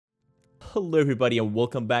Hello everybody and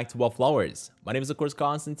welcome back to Wildflowers. My name is of course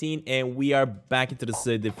Constantin and we are back into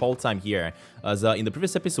the fall time here. As in the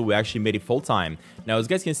previous episode we actually made it fall time. Now as you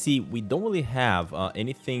guys can see we don't really have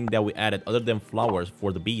anything that we added other than flowers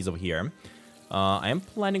for the bees over here. I am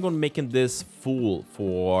planning on making this full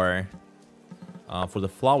for the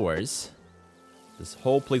flowers. This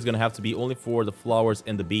whole place is gonna have to be only for the flowers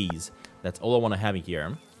and the bees. That's all I want to have in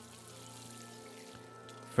here.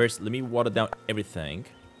 First, let me water down everything.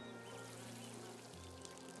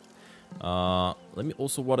 Let me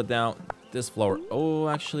also water down this flower. Oh,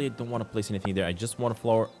 actually, I don't want to place anything there. I just want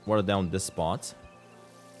to water down this spot.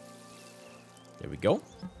 There we go.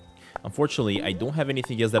 Unfortunately, I don't have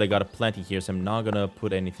anything else that I got to plant in here, so I'm not going to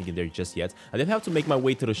put anything in there just yet. I did have to make my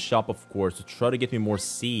way to the shop, of course, to try to get me more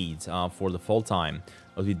seeds for the fall time,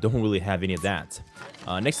 but we don't really have any of that.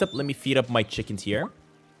 Next up, let me feed up my chickens here.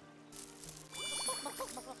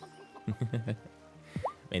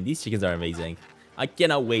 Man, these chickens are amazing. I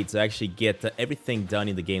cannot wait to actually get everything done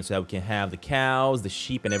in the game so that we can have the cows, the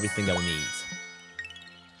sheep, and everything that we need.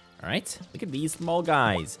 Alright, look at these small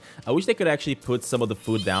guys. I wish they could actually put some of the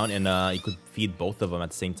food down and you could feed both of them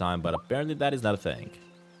at the same time, but apparently that is not a thing.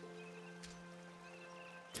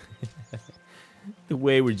 The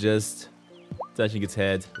way we're just touching its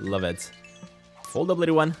head, love it. Hold up,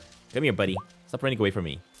 little one. Come here, buddy. Stop running away from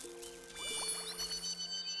me.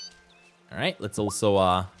 Alright, let's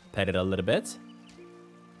also pet it a little bit.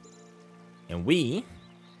 And we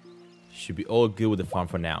should be all good with the farm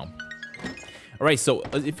for now. Alright, so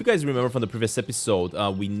if you guys remember from the previous episode,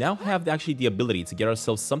 we now have actually the ability to get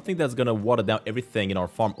ourselves something that's going to water down everything in our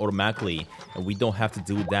farm automatically. And we don't have to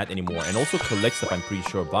do that anymore. And also collect stuff, I'm pretty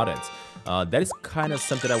sure about it. That is kind of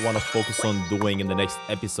something I want to focus on doing in the next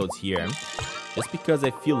episodes here. Just because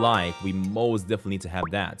I feel like we most definitely need to have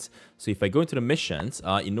that. So if I go into the missions,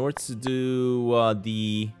 in order to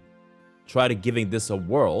do try to giving this a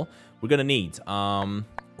whirl, we're gonna need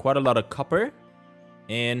quite a lot of copper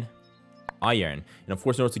and iron. And of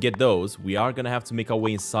course, in order to get those, we are gonna have to make our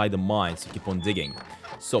way inside the mines to keep on digging.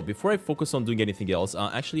 So before I focus on doing anything else,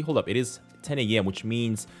 actually hold up, it is 10 AM, which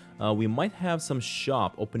means we might have some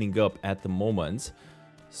shop opening up at the moment.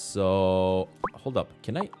 So hold up,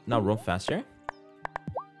 can I now run faster?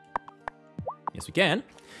 Yes, we can.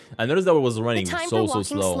 I noticed that it was running so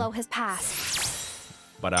slow has passed.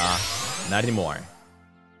 But not anymore.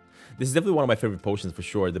 This is definitely one of my favorite potions for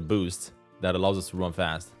sure, the boost that allows us to run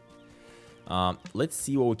fast. Let's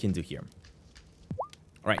see what we can do here.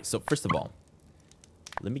 Alright, so first of all,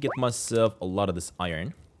 let me get myself a lot of this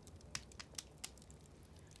iron.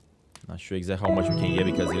 Not sure exactly how much we can get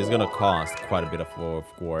because it is going to cost quite a bit of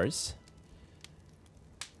course.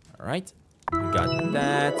 Alright, we got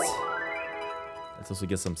that. Let's also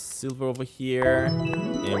get some silver over here.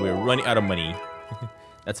 And we're running out of money.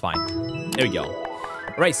 That's fine. There we go.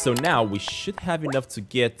 Alright, so now we should have enough to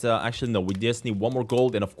get... actually, no, we just need one more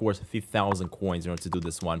gold and, of course, 50,000 coins in order to do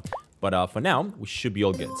this one. But for now, we should be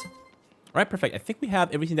all good. Alright, perfect. I think we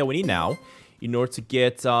have everything that we need now in order to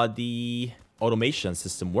get the automation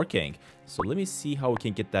system working. So let me see how we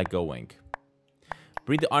can get that going.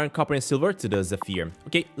 Bring the iron, copper, and silver to the Zephyr.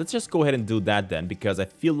 Okay, let's just go ahead and do that then, because I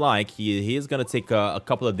feel like he is going to take a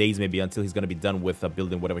couple of days maybe until he's going to be done with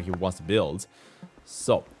building whatever he wants to build.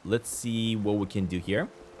 So, let's see what we can do here.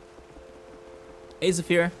 Hey,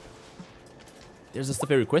 Zephyr. There's the stuff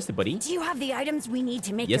I requested, buddy. Do you have the items we need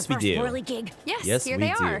to make yes, the first Whirligig? Yes, here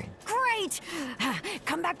they are. Great!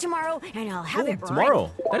 Come back tomorrow and I'll have it right.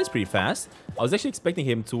 Tomorrow? That is pretty fast. I was actually expecting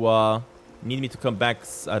him to need me to come back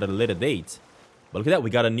at a later date. But look at that, we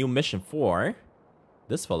got a new mission for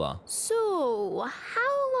this fella. So,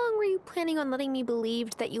 how long were you planning on letting me believe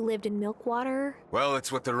that you lived in Milkwater? Well,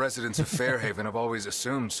 it's what the residents of Fairhaven have always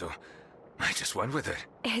assumed, so I just went with it.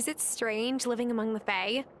 Is it strange living among the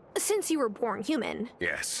Fae? Since you were born human.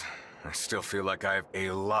 Yes. I still feel like I have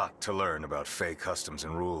a lot to learn about Fae customs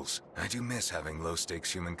and rules. I do miss having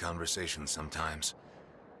low-stakes human conversations sometimes.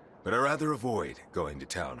 But I'd rather avoid going to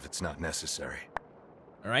town if it's not necessary.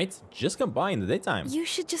 Alright, just come by in the daytime. You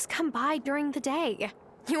should just come by during the day.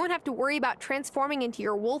 You won't have to worry about transforming into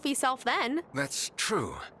your wolfy self then. That's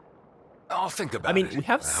true. I'll think about it. I mean, we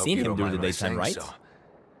have seen him during the daytime, right? So.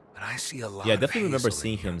 But I see a lot yeah, I definitely remember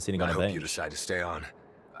seeing him sitting on a bench. I hope you decide to stay on.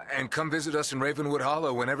 And come visit us in Ravenwood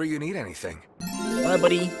Hollow whenever you need anything. Alright,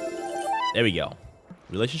 buddy. There we go.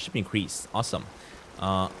 Relationship increased. Awesome.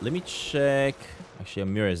 Let me check. Actually,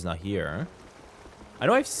 Amira is not here. I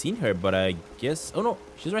know I've seen her, but I guess... Oh, no.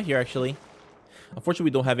 She's right here, actually. Unfortunately, we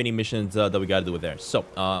don't have any missions that we gotta do with her. So,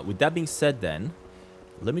 with that being said, then,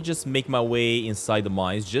 let me just make my way inside the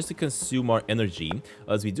mines just to consume our energy,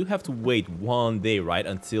 as we do have to wait 1 day, right,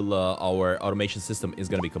 until our automation system is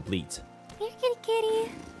gonna be complete. Here, kitty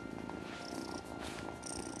kitty.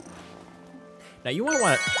 Now you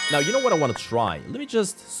know what I want to try. Let me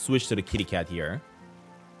just switch to the kitty cat here.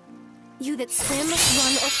 You that swim, run,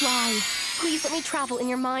 or fly, please let me travel in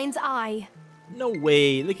your mind's eye. No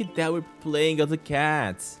way! Look at that, we're playing as a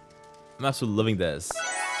cat. I'm absolutely loving this.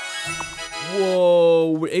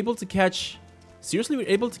 Whoa, we're able to catch... Seriously, we're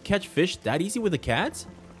able to catch fish that easy with a cat?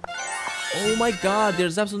 Oh my god,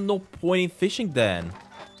 there's absolutely no point in fishing then.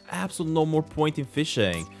 Absolutely no more point in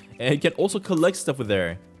fishing. And you can also collect stuff with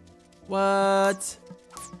her. What?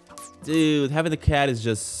 Dude, having the cat is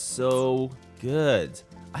just so good.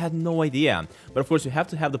 I had no idea. But of course, you have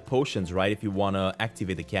to have the potions, right? If you want to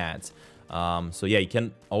activate the cat. So yeah, you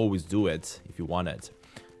can always do it if you want it.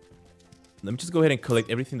 Let me just go ahead and collect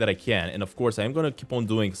everything that I can. And of course, I am going to keep on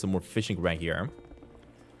doing some more fishing right here.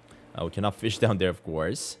 We cannot fish down there, of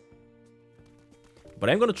course. But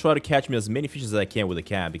I'm going to try to catch me as many fishes as I can with the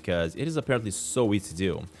cat, because it is apparently so easy to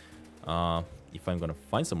do. If I'm going to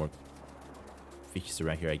find some more fishes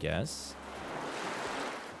around here, I guess.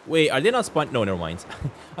 Wait, are they not spawned? No, never mind.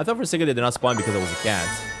 I thought for a second they did not spawn because I was a cat.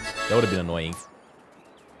 That would have been annoying.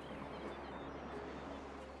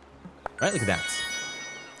 Right, look at that.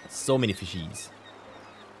 So many fishies.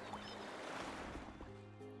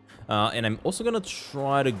 And I'm also gonna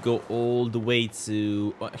try to go all the way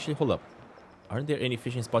to... Oh, actually, hold up. Aren't there any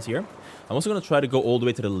fishing spots here? I'm also gonna try to go all the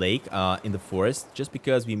way to the lake in the forest, just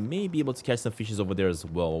because we may be able to catch some fishes over there as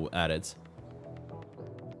well at it.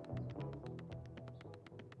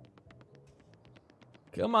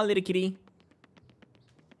 Come on, little kitty.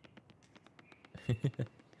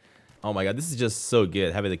 Oh my god, this is just so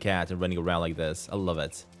good, having the cat and running around like this. I love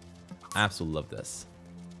it. Absolutely love this.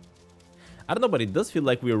 I don't know, but it does feel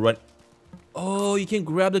like we're running... Oh, you can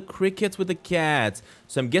grab the crickets with the cat.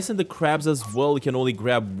 So I'm guessing the crabs as well you can only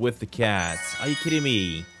grab with the cat. Are you kidding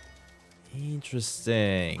me?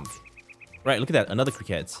 Interesting. Right, look at that. Another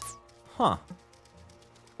cricket. Huh.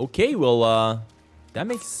 Okay, well, that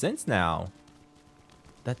makes sense now.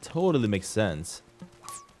 That totally makes sense.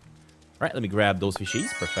 Alright, let me grab those fishies.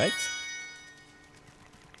 Perfect.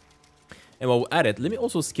 And while we're at it, let me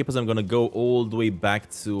also skip, as I'm going to go all the way back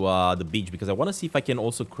to the beach, because I want to see if I can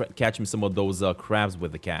also catch me some of those crabs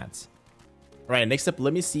with the cat. Alright, next up,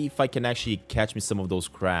 let me see if I can actually catch me some of those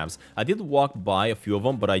crabs. I did walk by a few of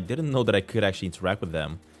them, but I didn't know that I could actually interact with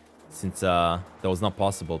them, since that was not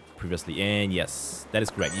possible previously. And yes, that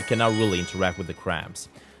is correct. You cannot really interact with the crabs.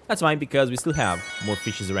 That's fine, because we still have more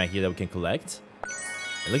fishes around here that we can collect.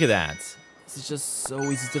 And look at that. This is just so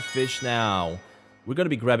easy to fish now. We're going to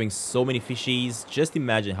be grabbing so many fishies. Just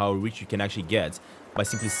imagine how rich you can actually get by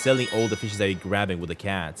simply selling all the fishes that you're grabbing with the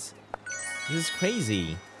cats. This is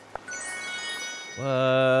crazy.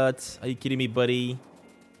 What? Are you kidding me, buddy?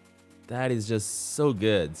 That is just so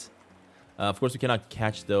good. Of course, we cannot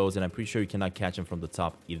catch those, and I'm pretty sure you cannot catch them from the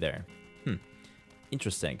top either.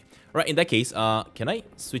 Interesting. Alright, in that case, can I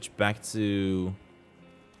switch back to...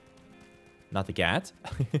 Not the cat?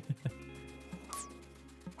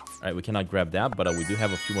 Alright, we cannot grab that, but we do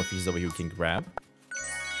have a few more fishes over here we can grab.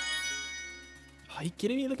 Are you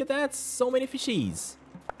kidding me? Look at that! So many fishies!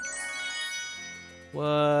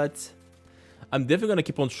 What? I'm definitely gonna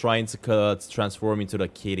keep on trying to transform into the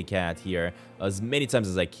kitty cat here as many times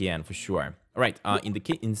as I can, for sure. Alright, in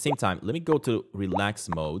the same time, let me go to relax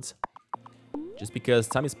mode. Just because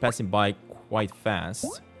time is passing by quite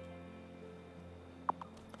fast.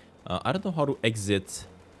 I don't know how to exit.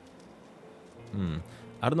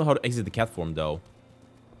 I don't know how to exit the cat form, though.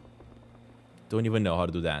 Don't even know how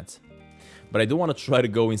to do that. But I do want to try to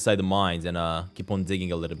go inside the mines and keep on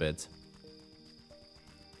digging a little bit.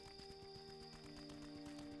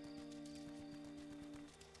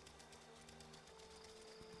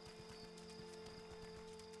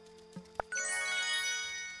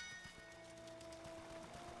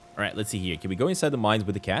 Alright, let's see here. Can we go inside the mines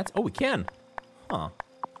with the cat? Oh, we can. Huh.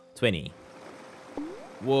 20.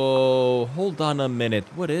 Whoa, hold on a minute.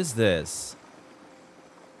 What is this?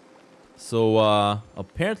 So,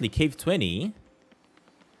 apparently Cave 20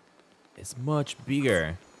 is much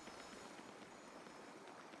bigger.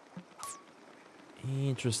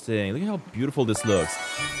 Interesting. Look at how beautiful this looks.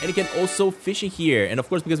 And you can also fish in here. And of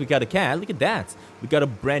course, because we got a cat, look at that. We got a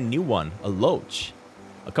brand new one, a loach.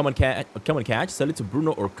 A common catch, sell it to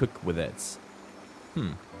Bruno or cook with it.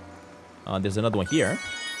 There's another one here.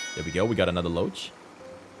 There we go, we got another loach.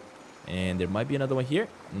 And there might be another one here.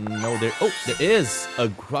 No, there... Oh, there is a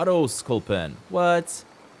grotto sculpin. What?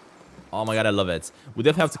 Oh my god, I love it. We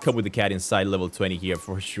definitely have to come with the cat inside level 20 here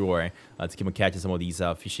for sure. To keep on catching some of these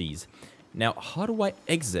fishies. Now, how do I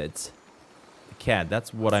exit the cat?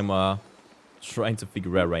 That's what I'm trying to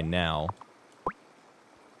figure out right now.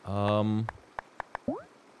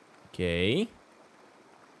 Okay.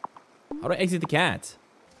 How do I exit the cat?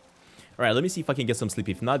 Alright, let me see if I can get some sleep.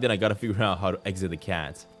 If not, then I gotta figure out how to exit the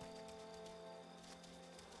cat.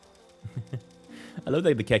 I love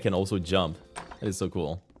that the cat can also jump. That is so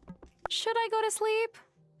cool. Should I go to sleep?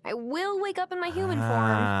 I will wake up in my human form.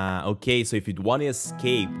 Ah, okay, so if you want to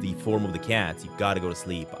escape the form of the cat, you gotta go to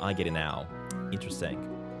sleep. I get it now. Interesting.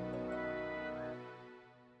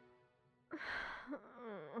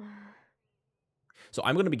 So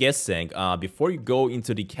I'm gonna be guessing, before you go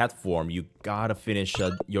into the cat form, you gotta finish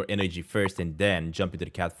your energy first and then jump into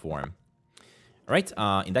the cat form. Alright,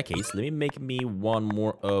 in that case, let me make me one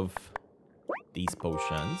more of these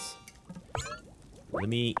potions. Let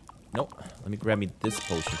me grab me this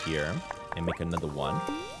potion here and make another one.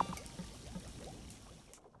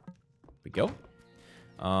 There we go.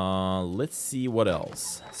 Let's see what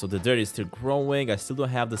else. So the dirt is still growing. I still don't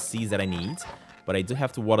have the seeds that I need, but I do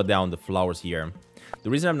have to water down the flowers here. The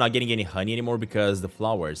reason I'm not getting any honey anymore because the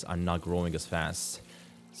flowers are not growing as fast.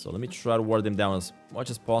 So let me try to water them down as much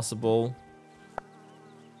as possible.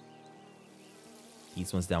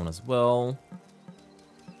 These ones down as well.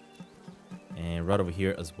 And right over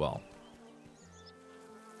here as well.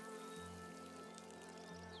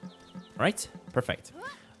 Alright, perfect.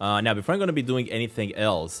 Now, before I'm going to be doing anything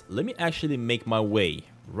else, let me actually make my way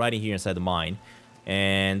right in here inside the mine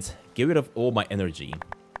and get rid of all my energy.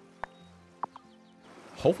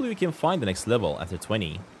 Hopefully we can find the next level after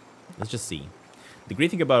 20. Let's just see. The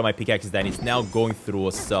great thing about my pickaxe is that it's now going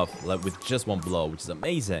through stuff like with just one blow, which is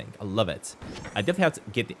amazing. I love it. I definitely have to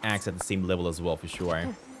get the axe at the same level as well for sure.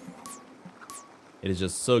 It is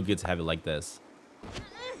just so good to have it like this.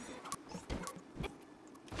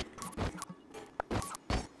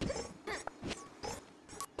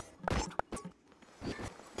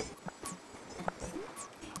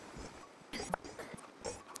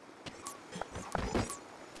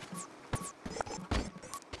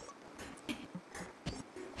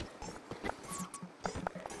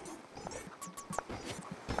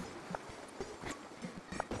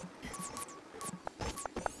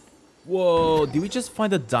 Whoa, did we just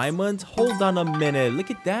find a diamond? Hold on a minute,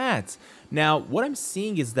 look at that. Now, what I'm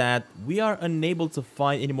seeing is that we are unable to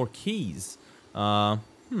find any more keys.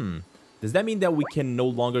 Does that mean that we can no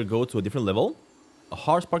longer go to a different level? A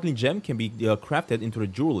hard sparkling gem can be crafted into a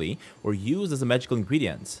jewelry or used as a magical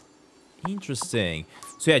ingredient. Interesting.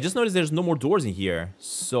 So yeah, I just noticed there's no more doors in here.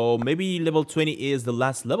 So maybe level 20 is the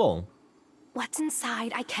last level. What's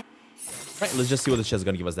inside? I can't. Right, let's just see what the chest is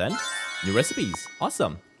gonna give us then. New recipes.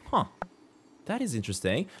 Awesome. Huh. That is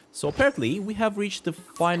interesting. So apparently, we have reached the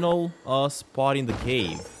final spot in the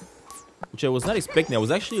cave. Which I was not expecting. I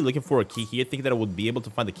was actually looking for a key here, thinking that I would be able to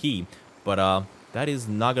find the key. But that is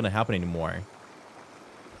not gonna happen anymore.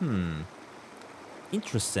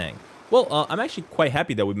 Interesting. Well, I'm actually quite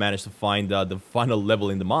happy that we managed to find the final level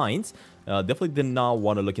in the mines. Definitely did not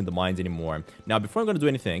want to look in the mines anymore. Now, before I'm gonna do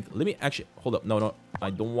anything, let me actually... Hold up. No. I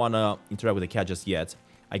don't want to interact with the cat just yet.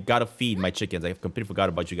 I gotta feed my chickens. I completely forgot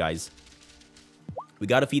about you guys. We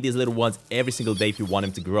gotta feed these little ones every single day if we want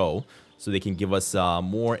them to grow, so they can give us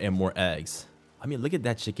more and more eggs. I mean, look at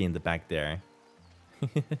that chicken in the back there.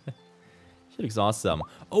 She looks awesome.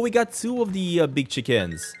 Oh, we got 2 of the big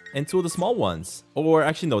chickens and 2 of the small ones. Or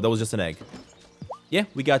actually, no, that was just an egg. Yeah,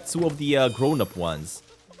 we got 2 of the grown-up ones.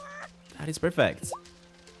 That is perfect.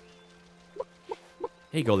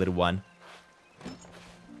 Here you go, little one.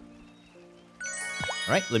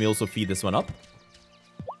 Alright, let me also feed this one up.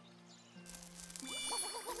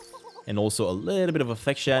 And also a little bit of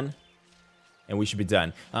affection. And we should be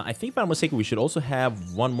done. I think if I'm not mistaken, we should also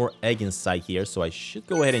have 1 more egg inside here. So I should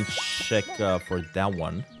go ahead and check for that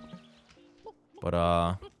one. But,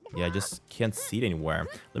 yeah, I just can't see it anywhere.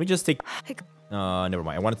 Let me just take... never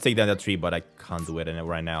mind. I want to take down that tree, but I can't do it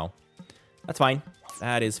right now. That's fine.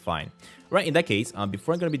 That is fine. Right, in that case,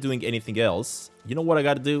 before I'm going to be doing anything else, you know what I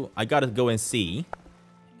got to do? I got to go and see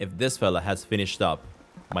if this fella has finished up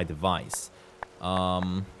my device.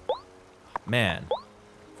 Man,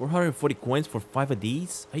 440 coins for 5 of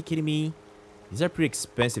these? Are you kidding me? These are pretty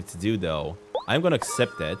expensive to do, though. I'm gonna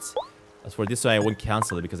accept it. As for this one, I won't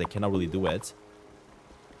cancel it because I cannot really do it.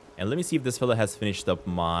 And let me see if this fella has finished up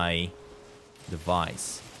my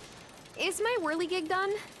device. Is my Whirligig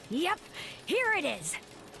done? Yep, here it is.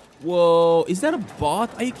 Whoa, is that a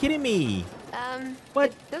bot? Are you kidding me?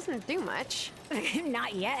 What? It doesn't do much.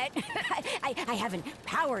 Not yet. I haven't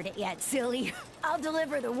powered it yet, silly. I'll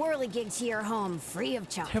deliver the Whirligig to your home free of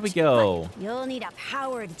charge. Here we go. But you'll need a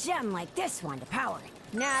powered gem like this one to power it.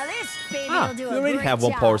 Now this baby Ah, will do we a already great have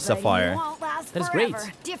one job, power but it sapphire. won't last That is forever.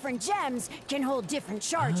 great. Different gems can hold different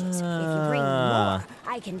charges. If you bring more,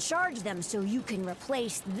 I can charge them so you can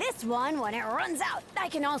replace this one when it runs out. I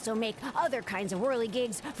can also make other kinds of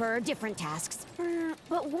Whirligigs for different tasks.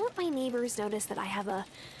 But won't my neighbors notice that I have a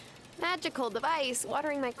magical device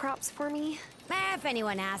watering my crops for me? If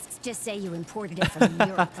anyone asks, just say you imported it from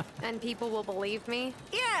Europe. And people will believe me?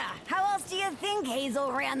 Yeah, how else do you think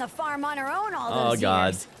Hazel ran the farm on her own all those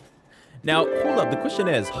God. years? Now, hold up. The question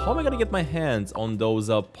is, how am I gonna get my hands on those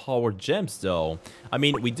power gems, though? I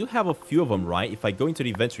mean, we do have a few of them, right? If I go into the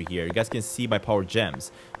inventory here, you guys can see my power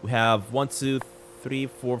gems. We have 1, 2, 3,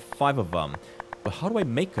 4, 5 of them. But how do I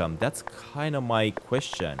make them? That's kind of my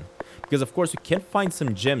question. Because, of course, we can find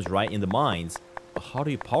some gems, right, in the mines. But how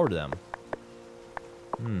do you power them?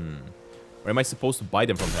 Or am I supposed to buy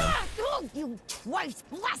them from him? Oh, you twice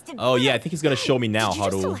blasted. Oh, yeah, I think he's gonna show me now Did you how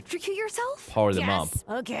just to electrocute yourself? power them up. Yes,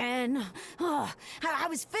 again. Oh, I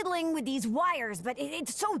was fiddling with these wires, but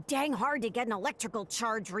it's so dang hard to get an electrical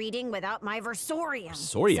charge reading without my versorium.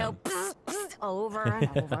 Versorium? So, over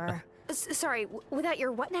and over. Sorry, without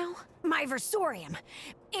your what now? My versorium.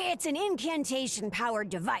 It's an incantation-powered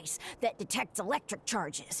device that detects electric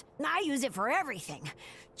charges. I use it for everything.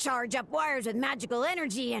 Charge up wires with magical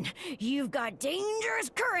energy and you've got dangerous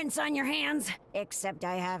currents on your hands. Except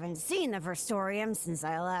I haven't seen the versorium since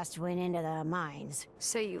I last went into the mines.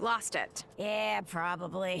 So you lost it. Yeah,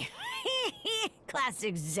 probably.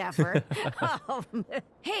 Classic Zephyr.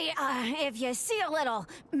 Hey, if you see a little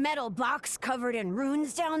metal box covered in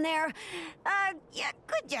runes down there, yeah,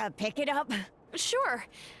 could you pick it up? Sure,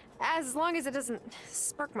 as long as it doesn't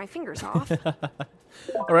spark my fingers off.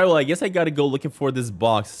 Alright, well, I guess I gotta go looking for this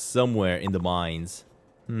box somewhere in the mines.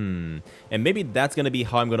 And maybe that's gonna be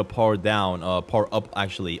how I'm gonna power up,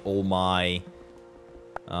 actually, all my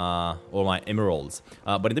emeralds.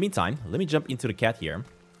 But in the meantime, let me jump into the cat here.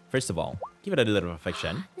 First of all, give it a little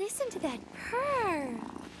affection. Listen to that purr.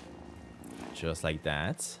 Just like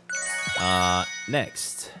that.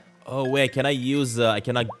 Next. Oh, wait, can I use... I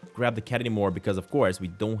cannot grab the cat anymore because, of course, we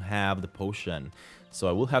don't have the potion. So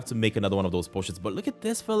I will have to make another one of those potions. But look at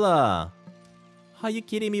this fella. How you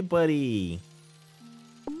kidding me, buddy?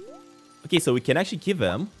 Okay, so we can actually give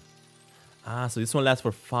him... so this one lasts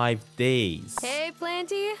for 5 days. Hey,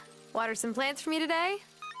 Planty. Water some plants for me today?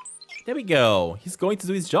 There we go. He's going to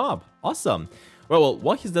do his job. Awesome. Well,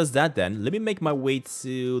 while he does that then, let me make my way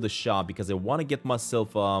to the shop because I want to get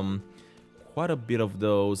myself quite a bit of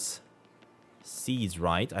those seeds,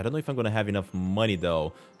 right? I don't know if I'm going to have enough money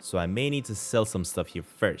though, so I may need to sell some stuff here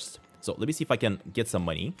first. So let me see if I can get some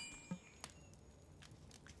money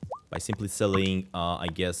by simply selling, I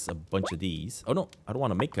guess, a bunch of these. Oh no, I don't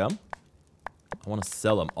want to make them. I want to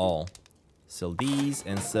sell them all. Sell these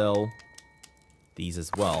and sell these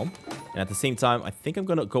as well. And at the same time, I think I'm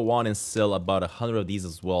gonna go on and sell about 100 of these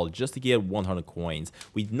as well, just to get 100 coins.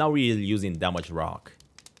 We're not really using that much rock.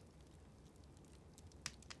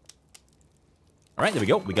 Alright, there we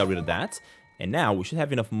go. We got rid of that. And now we should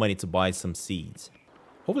have enough money to buy some seeds.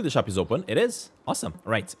 Hopefully the shop is open. It is. Awesome.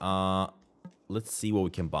 Alright, let's see what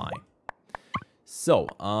we can buy. So,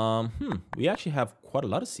 we actually have quite a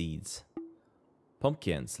lot of seeds.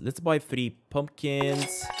 Pumpkins. Let's buy 3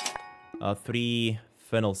 pumpkins. 3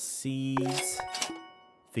 fennel seeds,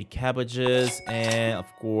 3 cabbages, and of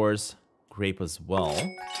course, grape as well.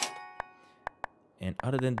 And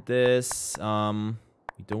other than this, we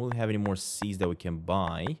don't really have any more seeds that we can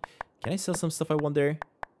buy. Can I sell some stuff, I wonder?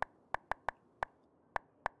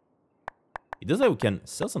 It does like we can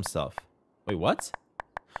sell some stuff. Wait, what?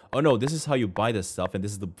 Oh no, this is how you buy this stuff, and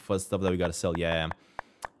this is the first stuff that we gotta sell, yeah.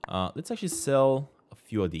 Let's actually sell a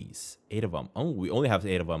few of these. 8 of them. Oh, we only have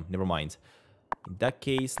 8 of them. Never mind. In that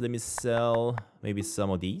case, let me sell maybe some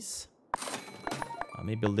of these.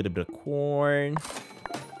 Maybe a little bit of corn.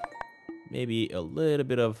 Maybe a little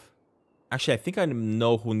bit of... Actually, I think I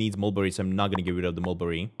know who needs mulberry, so I'm not going to get rid of the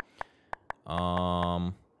mulberry.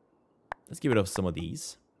 Let's get rid of some of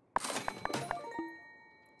these.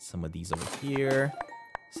 Some of these over here.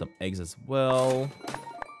 Some eggs as well.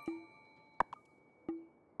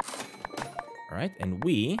 Alright, and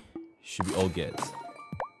we should be all good.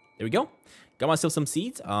 There we go. Got myself some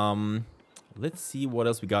seeds. Let's see what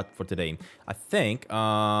else we got for today. I think,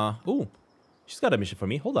 ooh, she's got a mission for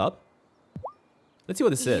me. Hold up. Let's see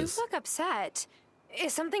what this is. You look upset.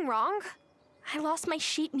 Is something wrong? I lost my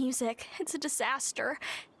sheet music. It's a disaster.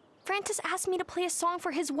 Francis asked me to play a song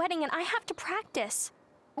for his wedding and I have to practice.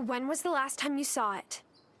 When was the last time you saw it?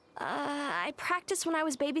 I practiced when I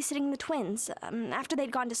was babysitting the twins, after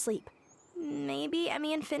they'd gone to sleep. Maybe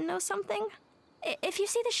Emmy and Finn know something? If you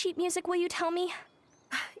see the sheet music, will you tell me?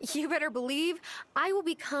 You better believe I will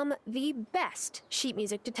become the best sheet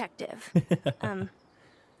music detective.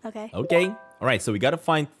 Okay. Okay. All right. So we gotta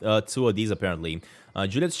find 2 of these apparently.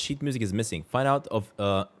 Juliet's sheet music is missing. Find out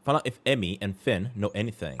if Emmy and Finn know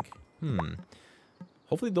anything.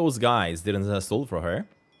 Hopefully those guys didn't stole from her.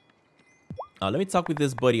 Let me talk with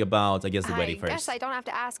this buddy about, I guess, the wedding first. I guess I don't have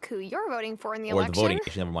to ask who you're voting for in the Or election. the voting.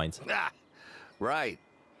 Actually, never mind. Ah, right.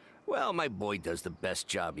 Well, my boy does the best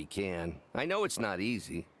job he can. I know it's not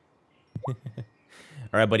easy. All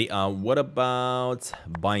right, buddy. What about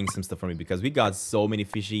buying some stuff for me? Because we got so many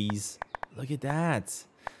fishies. Look at that.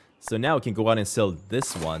 So now we can go out and sell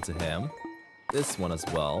this one to him. This one as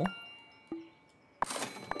well.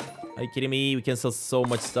 Are you kidding me? We can sell so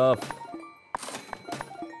much stuff.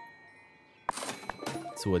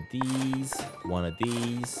 2 of these. 1 of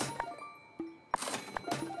these.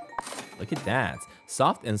 Look at that.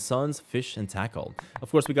 Soft and Sons, Fish and Tackle. Of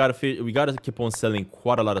course, we gotta keep on selling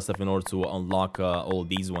quite a lot of stuff in order to unlock all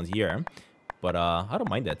these ones here. But I don't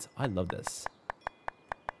mind it. I love this.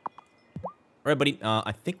 Alright, buddy.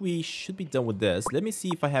 I think we should be done with this. Let me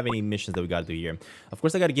see if I have any missions that we gotta do here. Of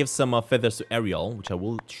course, I gotta give some feathers to Ariel, which I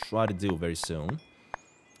will try to do very soon.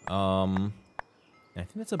 I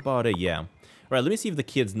think that's about it, yeah. Alright, let me see if the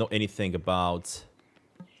kids know anything about...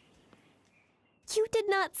 You did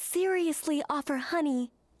not seriously offer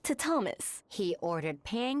honey to Thomas. He ordered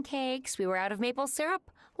pancakes. We were out of maple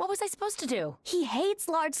syrup. What was I supposed to do? He hates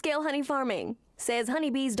large-scale honey farming. Says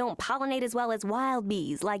honeybees don't pollinate as well as wild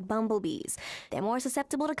bees, like bumblebees. They're more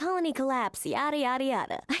susceptible to colony collapse, yada yada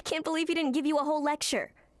yada. I can't believe he didn't give you a whole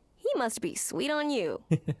lecture. He must be sweet on you.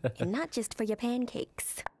 And not just for your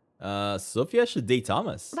pancakes. Sophia should date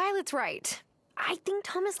Thomas. Violet's right. I think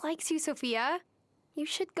Thomas likes you, Sophia. You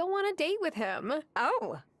should go on a date with him.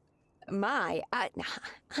 Oh, I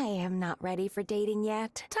am not ready for dating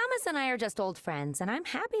yet. Thomas and I are just old friends, and I'm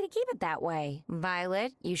happy to keep it that way.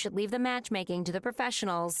 Violet, you should leave the matchmaking to the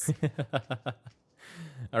professionals.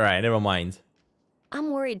 Alright, never mind. I'm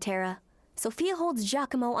worried, Tara. Sophia holds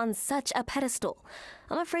Giacomo on such a pedestal.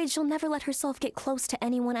 I'm afraid she'll never let herself get close to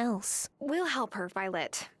anyone else. We'll help her,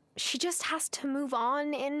 Violet. She just has to move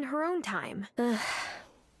on in her own time.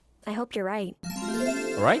 I hope you're right.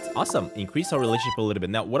 Alright, awesome. Increase our relationship a little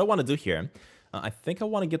bit. Now, what I want to do here, I think I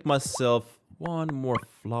want to get myself 1 more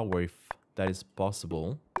flower if that is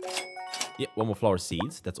possible. Yeah, 1 more flower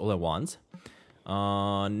seeds. That's all I want.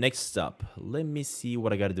 Next up, let me see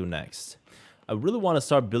what I got to do next. I really want to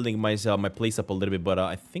start building my place up a little bit, but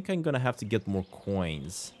I think I'm going to have to get more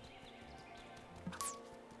coins.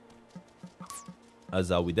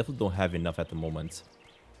 As we definitely don't have enough at the moment.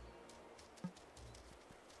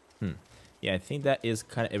 Yeah, I think that is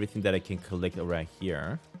kind of everything that I can collect around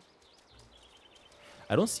here.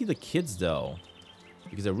 I don't see the kids, though.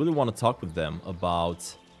 Because I really want to talk with them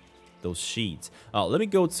about those sheets. Let me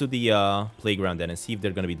go to the playground then and see if they're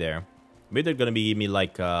going to be there. Maybe they're going to give me,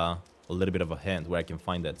 like, a little bit of a hint where I can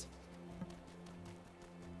find it.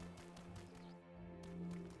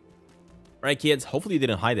 Alright, kids. Hopefully you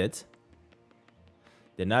didn't hide it.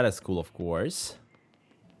 They're not at school, of course.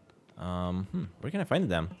 Where can I find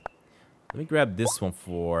them? Let me grab this one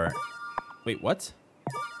for... Wait, what?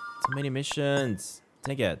 Too many missions.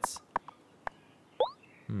 Dang it.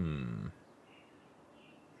 And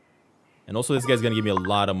also, this guy's gonna give me a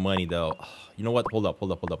lot of money, though. You know what? Hold up.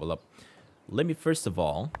 Let me, first of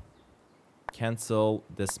all, cancel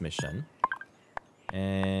this mission.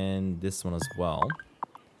 And this one as well.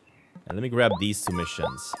 And let me grab these 2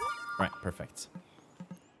 missions. Alright, perfect.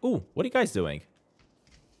 Ooh, what are you guys doing?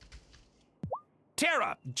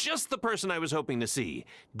 Tara, just the person I was hoping to see.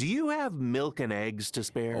 Do you have milk and eggs to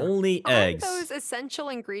spare? Only eggs. Aren't those essential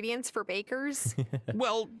ingredients for bakers?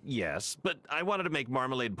 Well, yes, but I wanted to make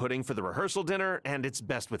marmalade pudding for the rehearsal dinner, and it's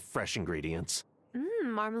best with fresh ingredients.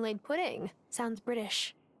 Marmalade pudding. Sounds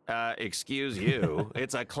British. Excuse you.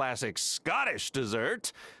 It's a classic Scottish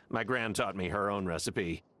dessert. My gran taught me her own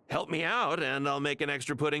recipe. Help me out, and I'll make an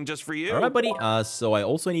extra pudding just for you. All right, buddy. So I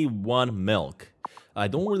also need 1 milk. I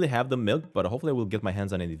don't really have the milk, but hopefully I will get my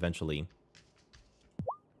hands on it eventually.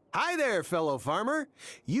 Hi there, fellow farmer.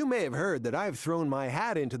 You may have heard that I've thrown my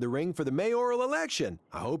hat into the ring for the mayoral election.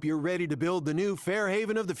 I hope you're ready to build the new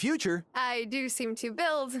Fairhaven of the future. I do seem to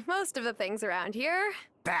build most of the things around here.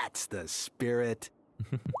 That's the spirit.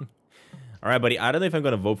 All right, buddy. I don't know if I'm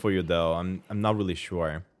going to vote for you, though. I'm not really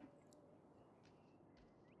sure.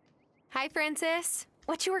 Hi, Francis.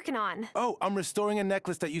 What you working on? Oh, I'm restoring a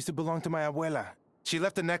necklace that used to belong to my abuela. She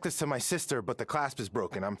left the necklace to my sister, but the clasp is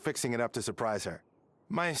broken. I'm fixing it up to surprise her.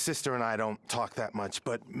 My sister and I don't talk that much,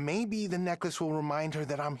 but maybe the necklace will remind her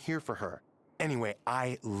that I'm here for her. Anyway,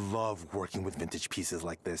 I love working with vintage pieces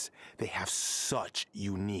like this. They have such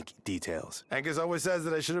unique details. Angus always says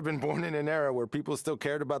that I should have been born in an era where people still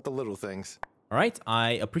cared about the little things. All right,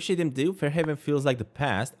 I appreciate them too. Fairhaven feels like the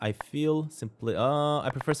past. I prefer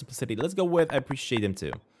simplicity. Let's go with I appreciate them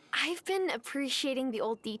too. I've been appreciating the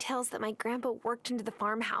old details that my grandpa worked into the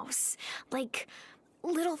farmhouse. Like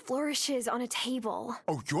little flourishes on a table.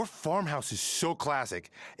 Oh, your farmhouse is so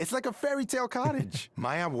classic. It's like a fairy tale cottage.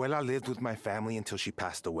 My abuela lived with my family until she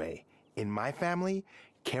passed away. In my family,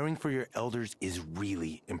 caring for your elders is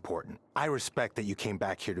really important. I respect that you came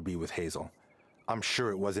back here to be with Hazel. I'm sure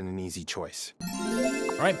it wasn't an easy choice.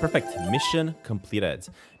 All right, perfect. Mission completed.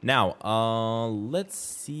 Now, let's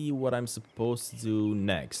see what I'm supposed to do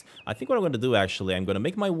next. I think what I'm going to do, actually, I'm going to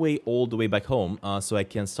make my way all the way back home so I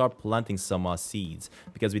can start planting some seeds.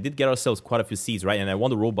 Because we did get ourselves quite a few seeds, right? And I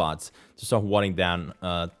want the robots to start watering them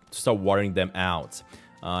out.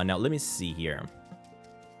 Now, let me see here.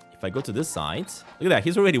 If I go to this side, look at that.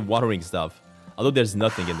 He's already watering stuff. Although there's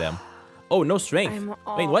nothing in them. Oh, no strength.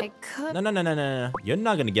 Wait, what? No. You're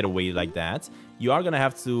not going to get away like that. You are going to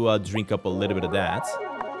have to drink up a little bit of that.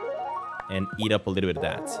 And eat up a little bit of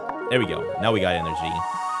that. There we go. Now we got energy.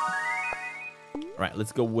 All right,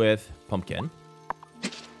 let's go with pumpkin.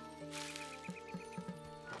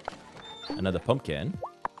 Another pumpkin.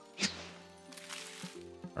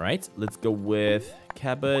 All right, let's go with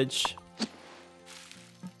cabbage.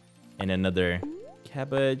 And another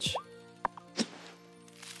cabbage.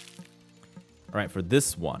 All right, for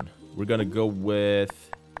this one, we're going to go with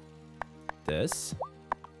this.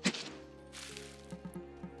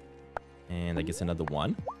 And I guess another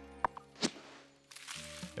one.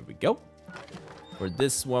 There we go. For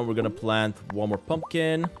this one, we're going to plant one more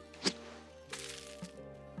pumpkin.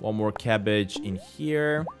 One more cabbage in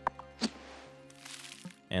here.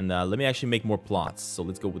 And let me actually make more plots. So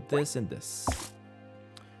let's go with this and this.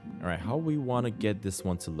 All right, how we want to get this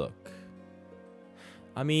one to look?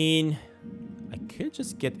 I mean, I could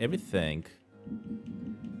just get everything.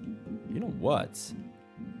 You know what?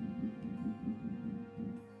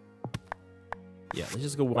 Yeah, let's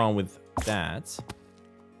just go on with that.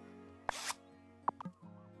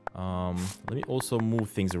 Let me also move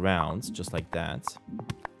things around, just like that.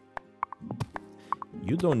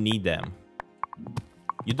 You don't need them.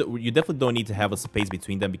 You definitely don't need to have a space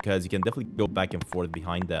between them because you can definitely go back and forth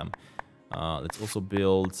behind them. Let's also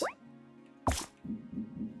build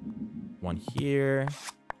one here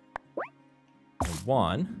and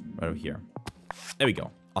one right over here. There we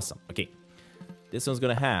go. Awesome. Okay, this one's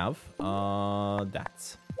gonna have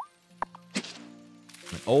that,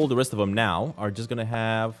 and all the rest of them now are just gonna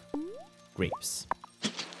have grapes.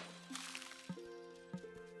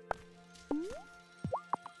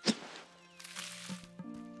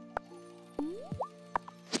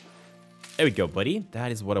 There we go, buddy.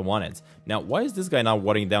 That is what I wanted. Now, why is this guy not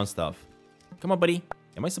watering down stuff? Come on, buddy.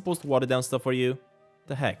 Am I supposed to water down stuff for you?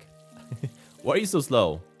 The heck? Why are you so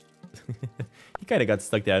slow? He kind of got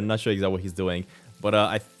stuck there. I'm not sure exactly what he's doing. But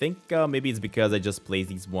I think maybe it's because I just placed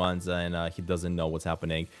these ones and he doesn't know what's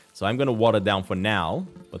happening. So I'm going to water down for now.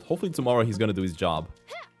 But hopefully tomorrow he's going to do his job.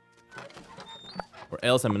 Or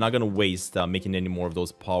else I'm not going to waste making any more of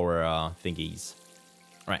those power thingies.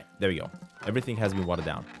 Alright, there we go. Everything has been watered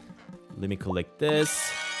down. Let me collect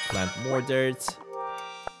this. Plant more dirt.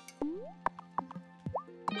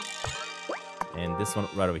 And this one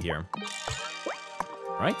right over here.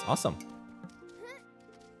 Alright, awesome.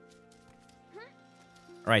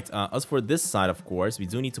 Alright, as for this side, of course, we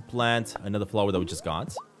do need to plant another flower that we just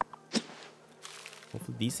got.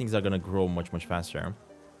 Hopefully these things are gonna grow much, much faster.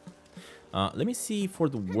 Let me see for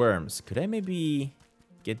the worms. Could I maybe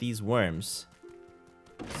get these worms?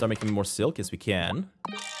 Start making more silk? Yes, we can.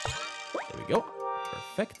 There we go.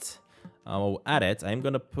 Perfect. We'll add it. I'm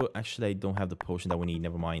gonna put... Actually, I don't have the potion that we need.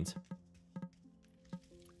 Never mind.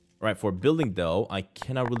 Alright, for building, though, I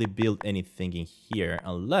cannot really build anything in here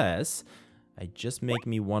unless I just make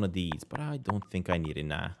me one of these. But I don't think I need it.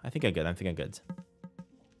 Nah, I think I'm good. I think I'm good.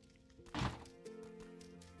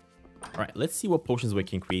 Alright, let's see what potions we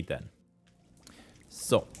can create then.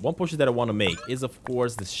 So, one potion that I want to make is, of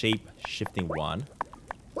course, the shape-shifting one.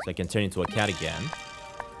 So I can turn into a cat again.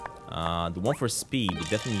 The one for speed, we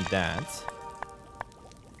definitely need that.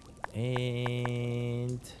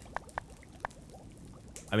 And...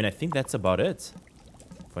 I mean, I think that's about it.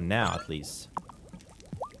 For now, at least.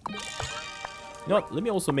 You know what? Let me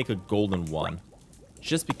also make a golden one.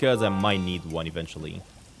 just because I might need one eventually.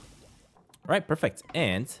 Alright, perfect.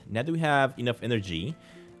 And now that we have enough energy,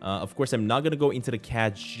 of course, I'm not going to go into the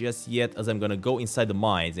cat just yet, as I'm going to go inside the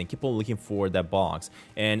mines and keep on looking for that box.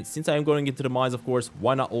 And since I am going into the mines, of course,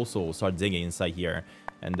 why not also start digging inside here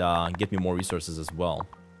and get me more resources as well.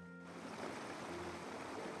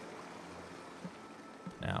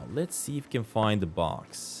 Now, let's see if we can find the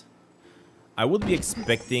box. I would be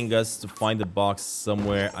expecting us to find the box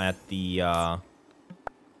somewhere at the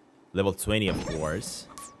level 20, of course.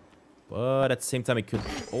 But at the same time, it could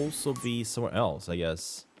also be somewhere else, I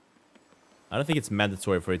guess. I don't think it's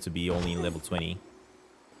mandatory for it to be only level 20.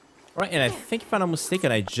 Alright, and I think if I'm not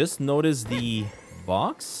mistaken, I just noticed the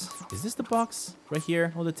box. Is this the box right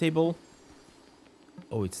here on the table?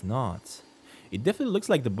 Oh, it's not. It definitely looks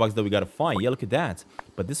like the box that we gotta find. Yeah, look at that.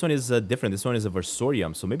 But this one is different. This one is a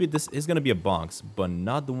Versorium. So maybe this is gonna be a box, but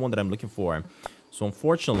not the one that I'm looking for. So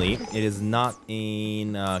unfortunately, it is not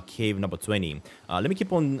in cave number 20. Let me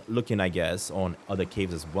keep on looking, I guess, on other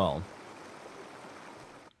caves as well.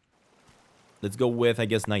 Let's go with, I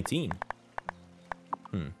guess, 19.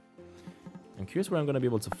 I'm curious where I'm going to be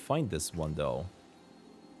able to find this one, though.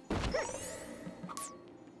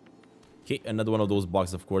 Okay, another one of those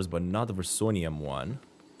boxes, of course, but not the Versonium one.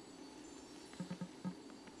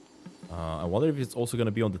 I wonder if it's also going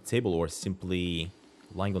to be on the table or simply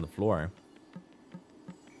lying on the floor.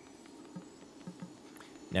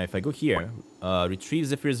 Now, if I go here, retrieve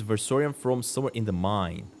Zephyr's Versorium from somewhere in the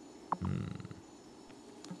mine.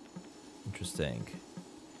 Interesting.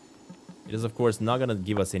 It is, of course, not going to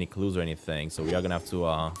give us any clues or anything, so we are going to have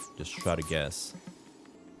to just try to guess.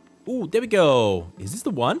 Ooh, there we go. Is this the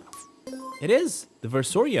one? It is. The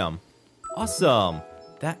Versorium. Awesome.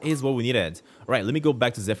 That is what we needed. All right, let me go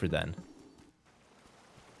back to Zephyr then.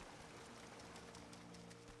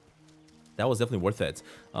 That was definitely worth it.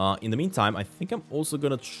 In the meantime, I think I'm also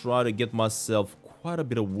going to try to get myself quite a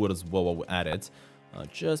bit of wood as well while we're at it.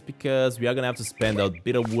 Just because we are going to have to spend a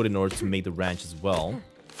bit of wood in order to make the ranch as well.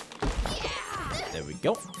 There we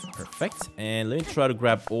go. Perfect. And let me try to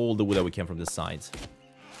grab all the wood that we can from this side.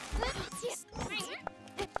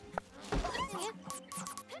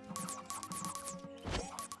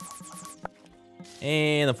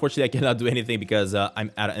 And unfortunately, I cannot do anything because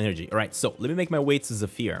I'm out of energy. All right, so let me make my way to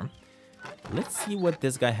Zephyr. Let's see what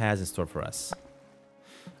this guy has in store for us.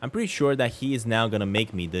 I'm pretty sure that he is now going to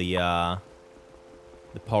make me the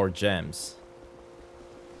power gems.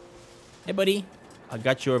 Hey, buddy. I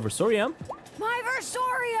got your Versorium. My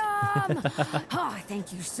Versorium! Oh,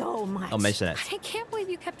 thank you so much. I'll mention it. I can't believe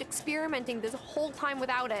you kept experimenting this whole time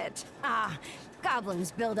without it.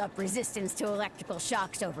 Goblins build up resistance to electrical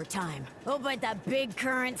shocks over time. Oh, but that big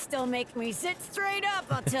current still makes me sit straight up,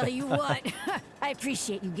 I'll tell you what. I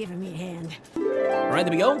appreciate you giving me a hand. Alright,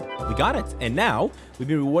 there we go. We got it. And now, we've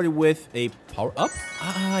been rewarded with a power-up.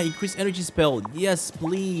 Increased energy spell. Yes,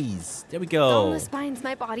 please. There we go. Illness binds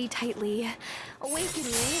my body tightly. Awaken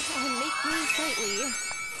me and make me slightly.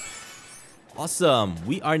 Awesome.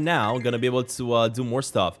 We are now going to be able to do more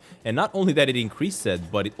stuff. And not only that it increased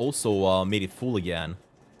it, but it also made it full again.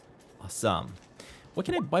 Awesome. What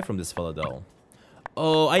can I buy from this fella, though?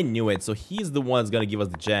 Oh, I knew it. So he's the one that's going to give us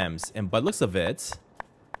the gems. And by the looks of it...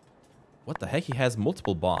 What the heck? He has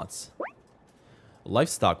multiple bots.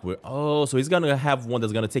 Livestock. Oh, so he's going to have one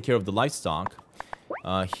that's going to take care of the livestock.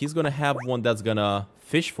 He's going to have one that's going to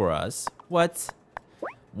fish for us. What?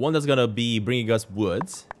 One that's going to be bringing us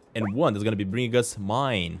woods. And one that's going to be bringing us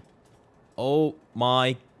mine. Oh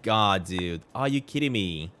my god, dude. Are you kidding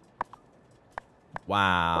me?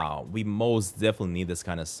 Wow. We most definitely need this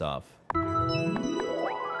kind of stuff.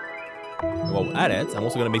 Well, at it, I'm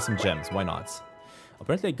also going to make some gems. Why not?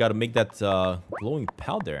 Apparently, I got to make that glowing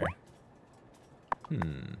powder.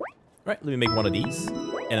 Right, let me make one of these.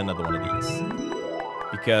 And another one of these.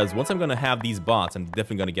 Because once I'm going to have these bots, I'm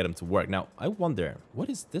definitely going to get them to work. Now, I wonder, what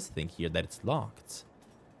is this thing here that it's locked?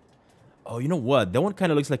 Oh, you know what? That one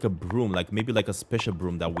kind of looks like a broom, like maybe like a special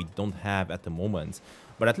broom that we don't have at the moment.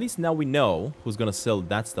 But at least now we know who's going to sell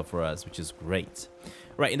that stuff for us, which is great.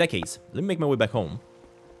 Right, in that case, let me make my way back home.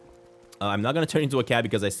 I'm not going to turn into a cat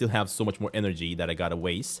because I still have so much more energy that I got to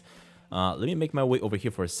waste. Let me make my way over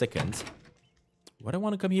here for a second. What I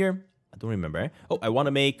want to come here? I don't remember. Oh, I want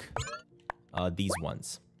to make these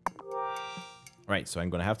ones. Right, so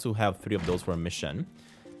I'm going to have 3 of those for a mission.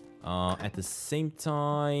 At the same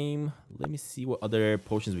time, let me see what other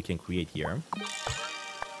potions we can create here.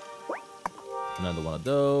 Another one of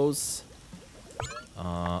those.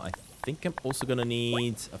 I think I'm also gonna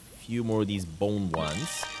need a few more of these bone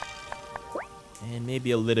ones. And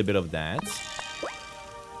maybe a little bit of that.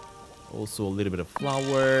 Also a little bit of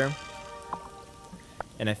flour.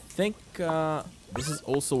 And I think this is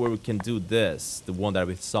also where we can do this. The one that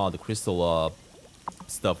we saw, the crystal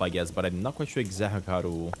stuff, I guess. But I'm not quite sure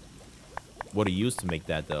exactly what to use to make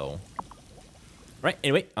that, though. Right,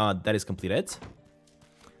 anyway, that is completed.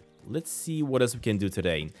 Let's see what else we can do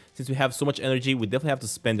today. Since we have so much energy, we definitely have to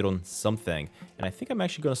spend it on something. And I think I'm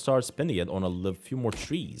actually going to start spending it on a few more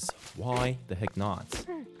trees. Why the heck not?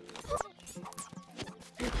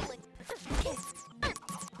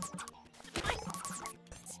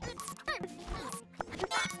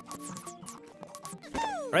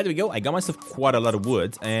 Alright, there we go. I got myself quite a lot of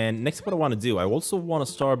wood. And next, what I want to do, I also want to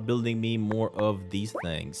start building me more of these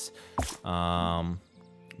things.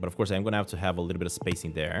 But of course, I'm going to have a little bit of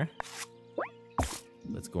spacing there.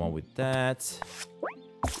 Let's go on with that.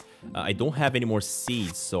 I don't have any more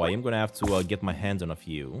seeds, so I am going to have to get my hands on a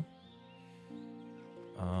few.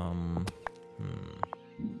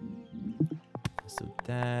 So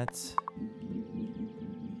that.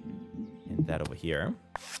 And that over here.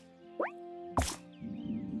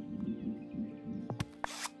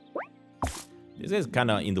 This is kind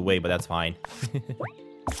of in the way, but that's fine.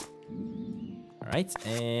 Alright,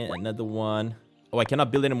 and another one. Oh, I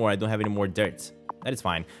cannot build anymore. I don't have any more dirt. That is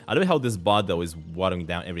fine. I love how this bot, though, is watering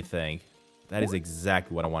down everything. That is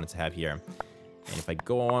exactly what I wanted to have here. And if I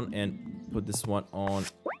go on and put this one on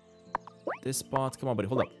this spot. Come on, buddy.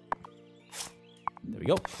 Hold up. There we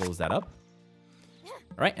go. Close that up.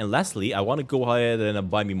 Alright, and lastly, I want to go ahead and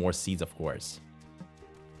buy me more seeds, of course.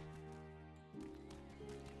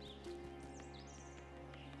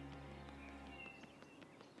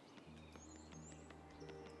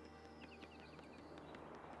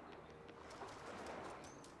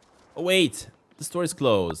 Oh, wait. The store is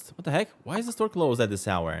closed. What the heck? Why is the store closed at this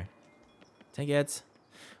hour? Dang it.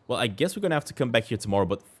 Well, I guess we're gonna have to come back here tomorrow,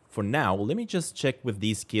 but for now, let me just check with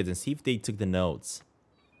these kids and see if they took the notes.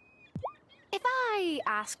 If I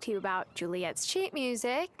asked you about Juliet's sheet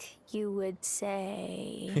music, you would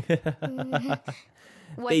say...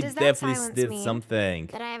 What They does that definitely silence did mean? something.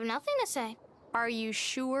 That I have nothing to say. Are you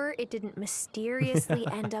sure it didn't mysteriously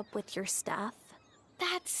end up with your stuff?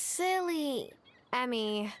 That's silly.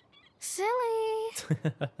 Emmy, Silly.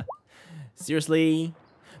 Seriously?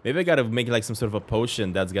 Maybe I gotta make like some sort of a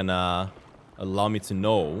potion that's gonna allow me to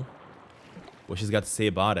know what she's got to say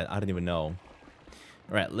about it. I don't even know.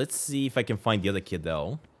 Alright, let's see if I can find the other kid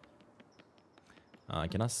though. I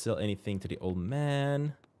cannot sell anything to the old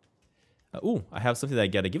man. Ooh, I have something that I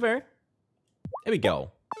gotta give her. There we go.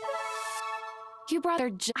 you brought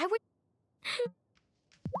her. I would.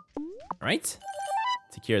 Alright.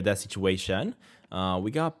 Take care of that situation.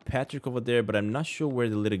 We got Patrick over there, but I'm not sure where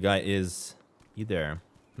the little guy is either.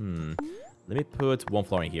 Let me put one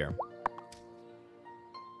flower in here.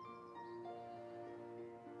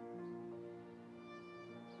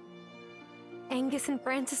 Angus and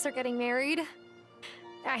Francis are getting married.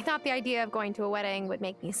 I thought the idea of going to a wedding would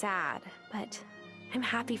make me sad, but I'm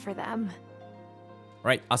happy for them.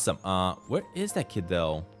 Alright, awesome. Where is that kid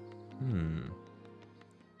though?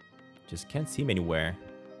 Just can't see him anywhere.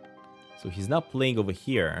 So he's not playing over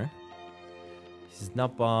here. He's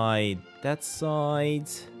not by that side.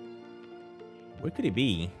 Where could he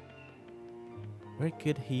be? Where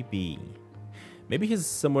could he be? Maybe he's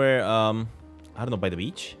somewhere, I don't know, by the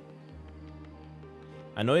beach?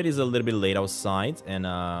 I know it is a little bit late outside, and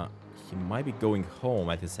he might be going home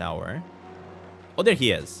at this hour. Oh, there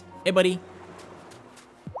he is. Hey, buddy.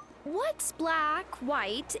 What's black,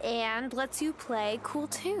 white, and lets you play cool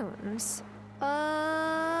tunes?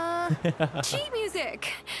 Sheet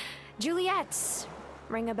music! Juliet's.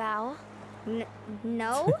 Ring a bell?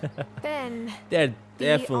 No? Ben. They're Be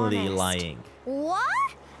definitely honest. lying. What?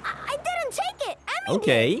 I didn't take it. Emmy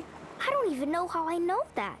Okay. did. I don't even know how I know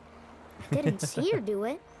that. I didn't see her do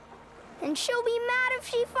it. And she'll be mad if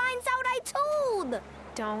she finds out I told.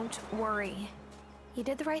 Don't worry. You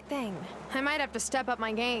did the right thing. I might have to step up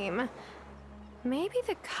my game. Maybe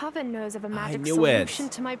the Coven knows of a magic knew solution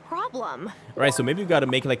it. to my problem. All right, so maybe we gotta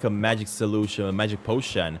make like a magic solution, a magic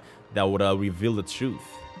potion that would reveal the truth.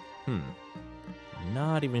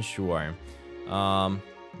 Not even sure. Not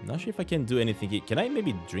sure if I can do anything. Can I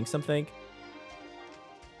maybe drink something?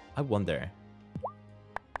 I wonder.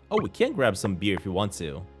 Oh, we can grab some beer if you want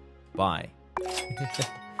to. Bye.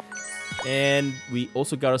 And we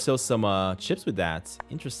also got ourselves some chips with that.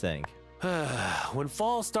 Interesting. When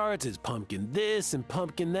fall starts, it's pumpkin this and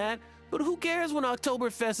pumpkin that. But who cares when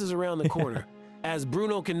Oktoberfest is around the corner? As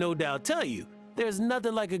Bruno can no doubt tell you, there's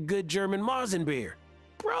nothing like a good German Marzen beer.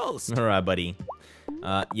 Prost! All right, buddy.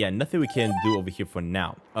 Yeah, nothing we can do over here for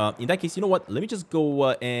now. In that case, you know what? Let me just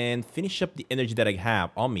go and finish up the energy that I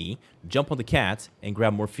have on me. Jump on the cat and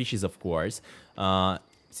grab more fishes, of course.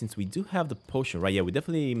 since we do have the potion, right? Yeah, we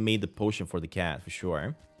definitely made the potion for the cat, for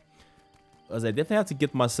sure. As I definitely have to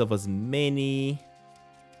get myself as many...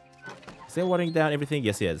 Is that watering down everything?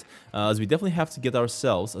 Yes, it is. As we definitely have to get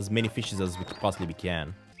ourselves as many fishes as we possibly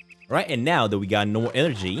can. Alright, and now that we got no more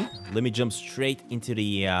energy, let me jump straight into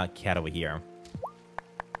the cat over here.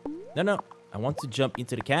 No, I want to jump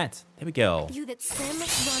into the cat. There we go. You that swim, run,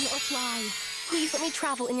 or fly. Please let me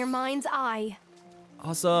travel in your mind's eye.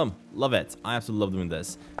 Awesome. Love it. I absolutely love doing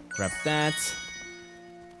this. Grab that.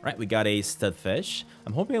 Alright, we got a stud fish.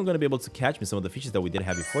 I'm hoping I'm going to be able to catch me some of the fishes that we did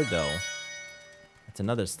have before, though. That's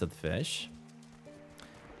another stud fish.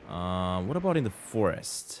 What about in the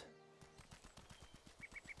forest?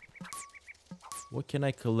 What can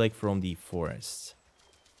I collect from the forest?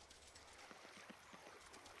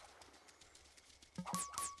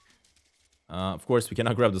 Of course, we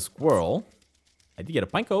cannot grab the squirrel. I did get a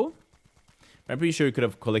pine cone. I'm pretty sure you could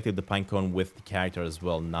have collected the pine cone with the character as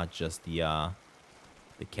well, not just the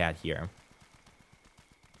cat here.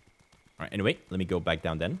 Alright, anyway, let me go back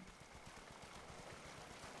down then.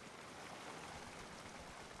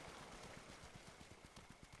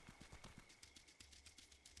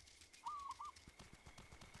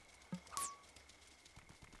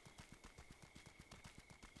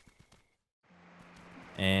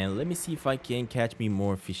 And let me see if I can catch me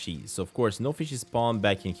more fishies. So, of course, no fishes spawn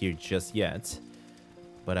back in here just yet.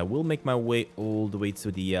 But I will make my way all the way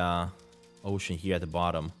to the ocean here at the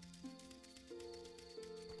bottom.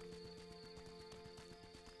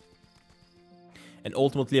 And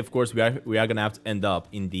ultimately, of course, we are gonna have to end up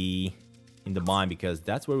in the mine, because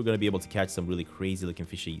that's where we're gonna be able to catch some really crazy looking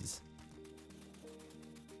fishies.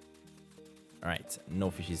 Alright,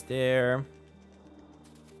 no fishies there.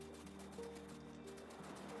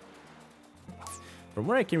 From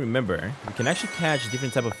what I can remember, you can actually catch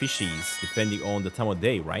different type of fishies depending on the time of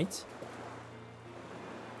day, right?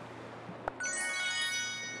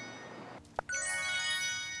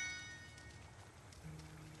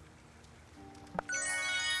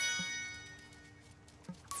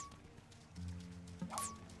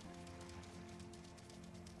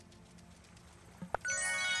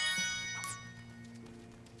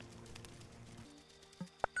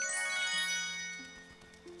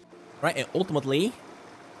 Right, and ultimately,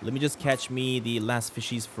 let me just catch me the last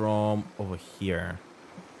fishies from over here.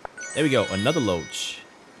 There we go, another loach.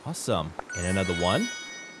 Awesome. And another one.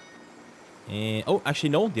 And, oh, actually,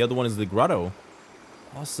 no, the other one is the grotto.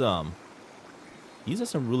 Awesome. These are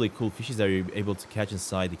some really cool fishies that you're able to catch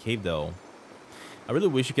inside the cave, though. I really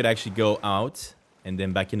wish you could actually go out and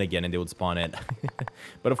then back in again and they would spawn in.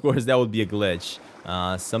 But of course, that would be a glitch.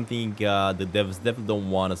 Something the devs definitely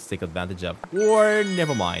don't want us to take advantage of. Or,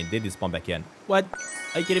 never mind, they did spawn back in. What?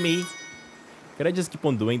 Are you kidding me? Can I just keep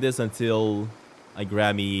on doing this until I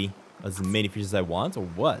grab me as many fishes as I want, or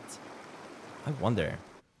what? I wonder.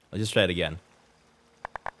 I'll just try it again.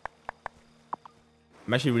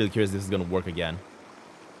 I'm actually really curious if this is gonna work again.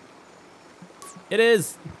 It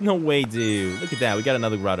is! No way, dude. Look at that, we got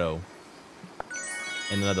another grotto.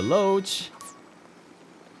 And another loach.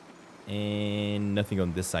 And nothing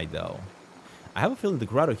on this side, though. I have a feeling the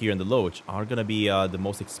grotto here and the loach are gonna be the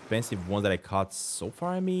most expensive ones that I caught so far.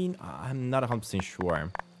 I mean, I'm not 100%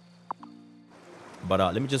 sure. But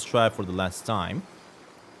let me just try it for the last time.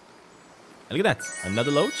 And look at that.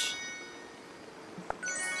 Another loach.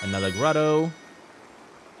 Another grotto.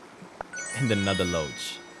 And another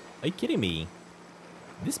loach. Are you kidding me?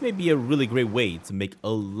 This may be a really great way to make a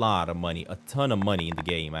lot of money. A ton of money in the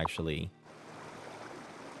game, actually.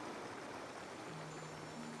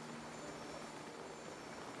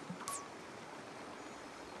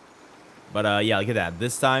 But yeah, look at that.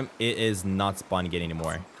 This time, it is not spawning again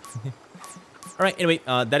anymore. Alright, anyway,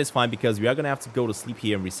 that is fine because we are going to have to go to sleep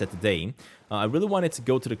here and reset the day. I really wanted to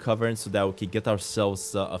go to the cavern so that we could get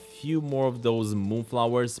ourselves a few more of those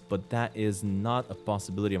moonflowers, but that is not a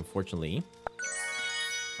possibility, unfortunately.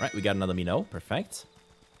 Alright, we got another minnow. Perfect.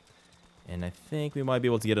 And I think we might be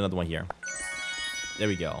able to get another one here. There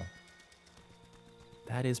we go.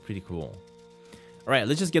 That is pretty cool. Alright,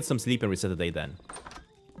 let's just get some sleep and reset the day then.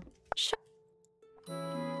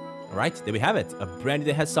 Alright, there we have it. A brand new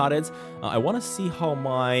day has started. I want to see how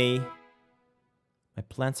my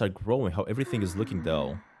plants are growing, how everything is looking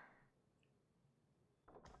though.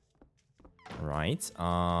 Alright,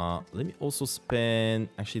 let me also spend...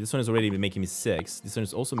 Actually, this one is already making me 6. This one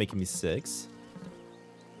is also making me 6.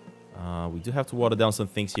 We do have to water down some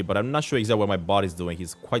things here, but I'm not sure exactly what my body's doing.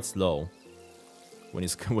 He's quite slow when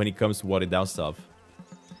it comes to watering down stuff.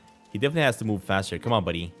 He definitely has to move faster. Come on,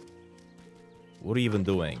 buddy. What are you even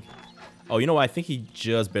doing? Oh, you know what? I think he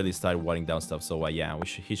just barely started watering down stuff, so yeah,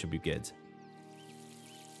 he should be good.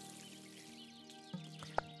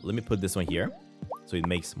 let me put this one here so it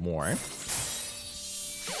makes more.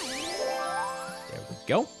 There we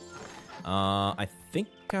go. I think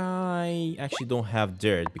I actually don't have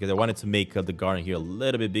dirt because I wanted to make the garden here a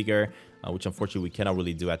little bit bigger, which unfortunately we cannot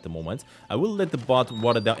really do at the moment. I will let the bot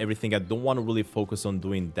water down everything. I don't want to really focus on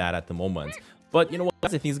doing that at the moment. But you know what,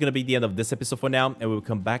 guys, I think it's going to be the end of this episode for now, and we'll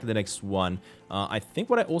come back to the next one. I think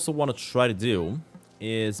what I also want to try to do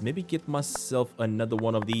is maybe get myself another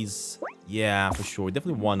one of these. Yeah, for sure.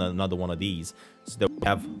 Definitely want another one of these so that we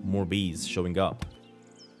have more bees showing up.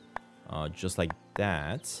 Just like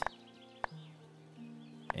that.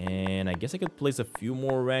 And I guess I could place a few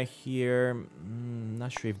more right here.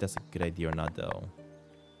 Not sure if that's a good idea or not, though.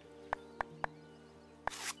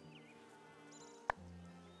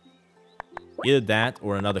 Either that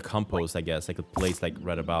or another compost, I guess. I could place like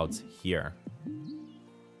right about here.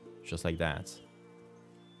 Just like that.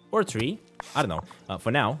 Or a tree. I don't know.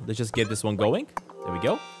 For now, let's just get this one going. There we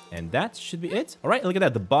go. And that should be it. All right, look at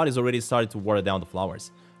that. The bot is already started to water down the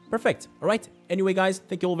flowers. Perfect. All right. Anyway, guys,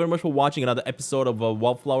 thank you all very much for watching another episode of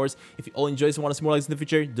Wildflowers. If you all enjoyed this and want to see more likes in the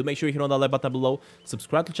future, do make sure you hit on that like button below.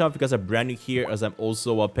 Subscribe to the channel if you guys are brand new here, as I'm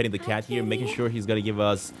also petting the cat here, making sure he's going to give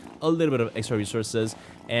us a little bit of extra resources.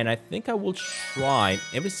 And I think I will try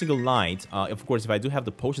every single night, of course, if I do have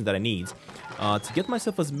the potions that I need, to get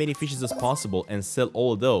myself as many fishes as possible and sell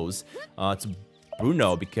all of those to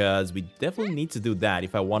Bruno, because we definitely need to do that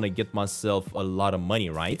if I want to get myself a lot of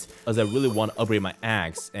money, right? As I really want to upgrade my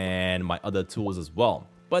axe and my other tools as well.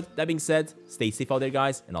 But that being said, stay safe out there,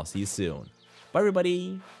 guys, and I'll see you soon. Bye,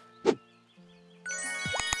 everybody.